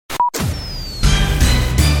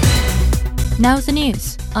Now the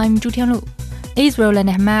news. I'm Zhu Tianlu. Israel and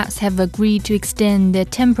Hamas have agreed to extend their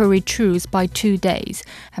temporary truce by 2 days.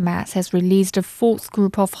 Hamas has released a fourth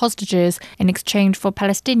group of hostages in exchange for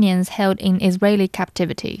Palestinians held in Israeli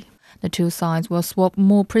captivity. The two sides will swap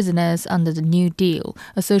more prisoners under the new deal.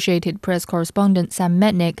 Associated Press correspondent Sam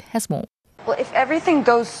Metnick has more. Well, if everything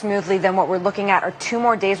goes smoothly, then what we're looking at are 2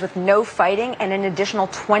 more days with no fighting and an additional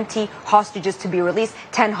 20 hostages to be released,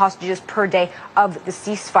 10 hostages per day of the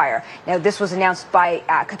ceasefire. Now, this was announced by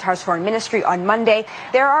Qatar's foreign ministry on Monday.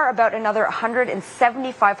 There are about another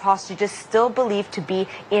 175 hostages still believed to be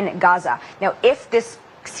in Gaza. Now, if this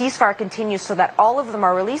ceasefire continues so that all of them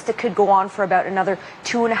are released, it could go on for about another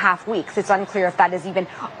 2.5 weeks. It's unclear if that is even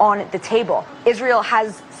on the table. Israel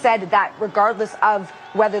has said that regardless of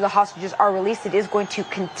whether the hostages are released, it is going to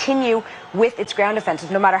continue with its ground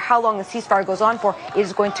offensive. No matter how long the ceasefire goes on for, it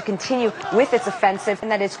is going to continue with its offensive,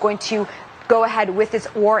 and that it's going to go ahead with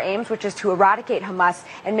its war aims, which is to eradicate Hamas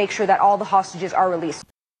and make sure that all the hostages are released.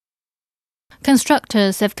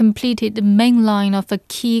 Constructors have completed the main line of a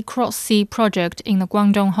key cross-sea project in the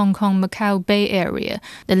Guangdong-Hong Kong-Macau Bay Area.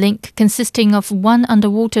 The link, consisting of 1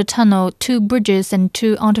 underwater tunnel, 2 bridges and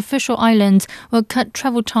 2 artificial islands, will cut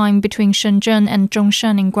travel time between Shenzhen and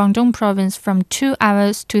Zhongshan in Guangdong Province from 2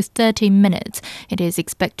 hours to 30 minutes. It is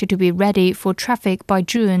expected to be ready for traffic by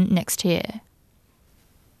June next year.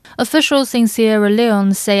 Officials in Sierra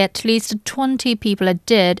Leone say at least 20 people are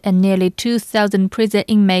dead and nearly 2,000 prison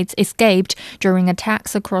inmates escaped during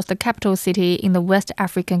attacks across the capital city in the West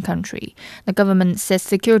African country. The government says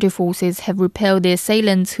security forces have repelled the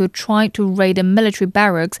assailants who tried to raid a military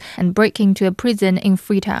barracks and break into a prison in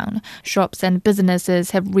Freetown. Shops and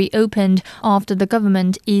businesses have reopened after the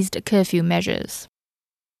government eased curfew measures.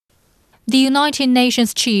 The United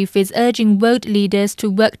Nations chief is urging world leaders to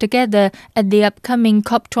work together at the upcoming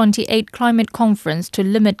COP28 climate conference to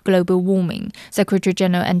limit global warming. Secretary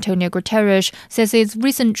General Antonio Guterres says his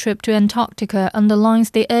recent trip to Antarctica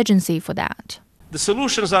underlines the urgency for that. The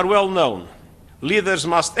solutions are well known. Leaders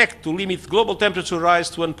must act to limit global temperature rise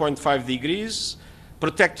to 1.5 degrees,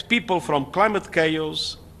 protect people from climate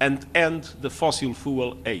chaos, and end the fossil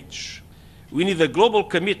fuel age. We need a global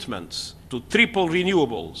commitment to triple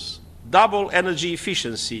renewables, double energy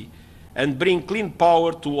efficiency, and bring clean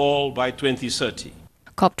power to all by 2030.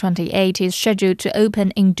 COP28 is scheduled to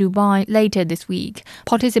open in Dubai later this week.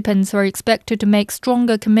 Participants are expected to make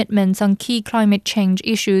stronger commitments on key climate change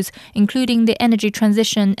issues, including the energy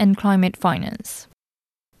transition and climate finance.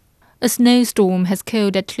 A snowstorm has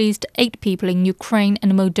killed at least 8 people in Ukraine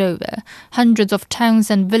and Moldova. Hundreds of towns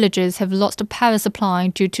and villages have lost power supply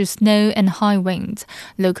due to snow and high winds.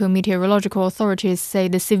 Local meteorological authorities say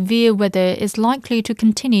the severe weather is likely to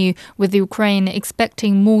continue, with Ukraine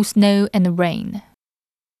expecting more snow and rain.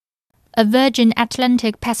 A Virgin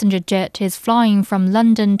Atlantic passenger jet is flying from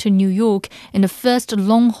London to New York in the first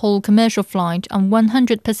long-haul commercial flight on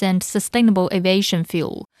 100% sustainable aviation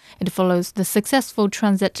fuel. It follows the successful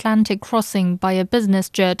transatlantic crossing by a business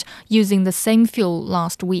jet using the same fuel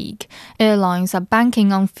last week. Airlines are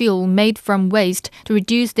banking on fuel made from waste to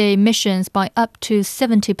reduce their emissions by up to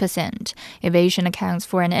 70%. Aviation accounts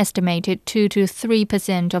for an estimated 2 to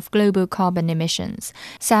 3% of global carbon emissions.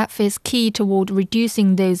 SAF is key toward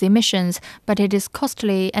reducing those emissions, but it is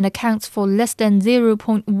costly and accounts for less than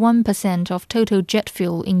 0.1% of total jet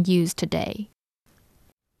fuel in use today.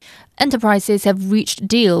 Enterprises have reached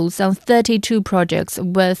deals on 32 projects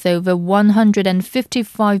worth over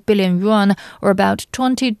 155 billion yuan, or about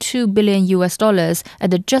 $22 billion at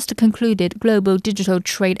the just concluded Global Digital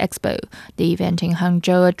Trade Expo. The event in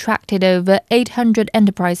Hangzhou attracted over 800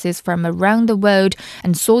 enterprises from around the world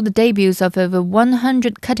and saw the debuts of over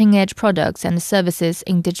 100 cutting-edge products and services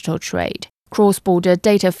in digital trade. Cross-border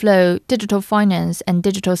data flow, digital finance, and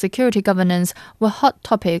digital security governance were hot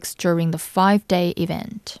topics during the 5-day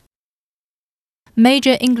event.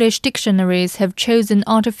 Major English dictionaries have chosen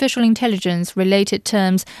artificial intelligence-related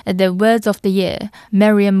terms as their words of the year.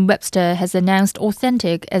 Merriam-Webster has announced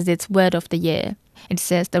authentic as its word of the year. It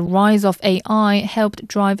says the rise of AI helped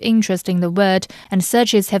drive interest in the word, and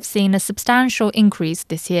searches have seen a substantial increase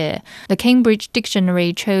this year. The Cambridge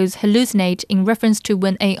Dictionary chose hallucinate in reference to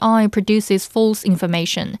when AI produces false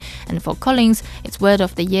information. And for Collins, its word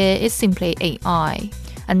of the year is simply AI.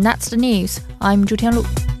 And that's the news. I'm Zhu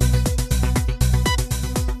Tianlu.